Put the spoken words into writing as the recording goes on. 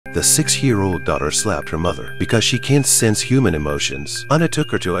The 6-year-old daughter slapped her mother because she can't sense human emotions. Anna took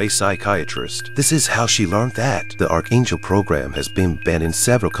her to a psychiatrist. This is how she learned that the Archangel program has been banned in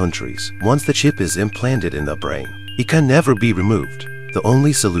several countries. Once the chip is implanted in the brain, it can never be removed. The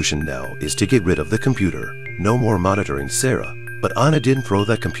only solution now is to get rid of the computer. No more monitoring Sarah. But Anna didn't throw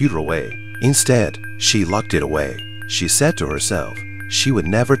the computer away. Instead, she locked it away. She said to herself she would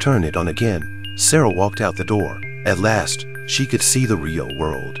never turn it on again. Sarah walked out the door. At last, she could see the real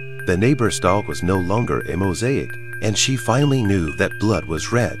world. The neighbor's dog was no longer a mosaic, and she finally knew that blood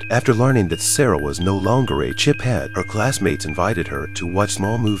was red. After learning that Sarah was no longer a chiphead, her classmates invited her to watch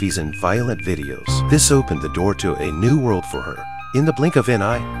small movies and violent videos. This opened the door to a new world for her. In the blink of an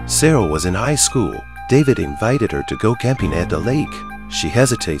eye, Sarah was in high school. David invited her to go camping at the lake. She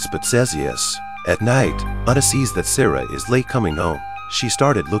hesitates but says yes. At night, Anna sees that Sarah is late coming home. She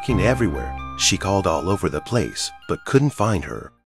started looking everywhere. She called all over the place, but couldn't find her.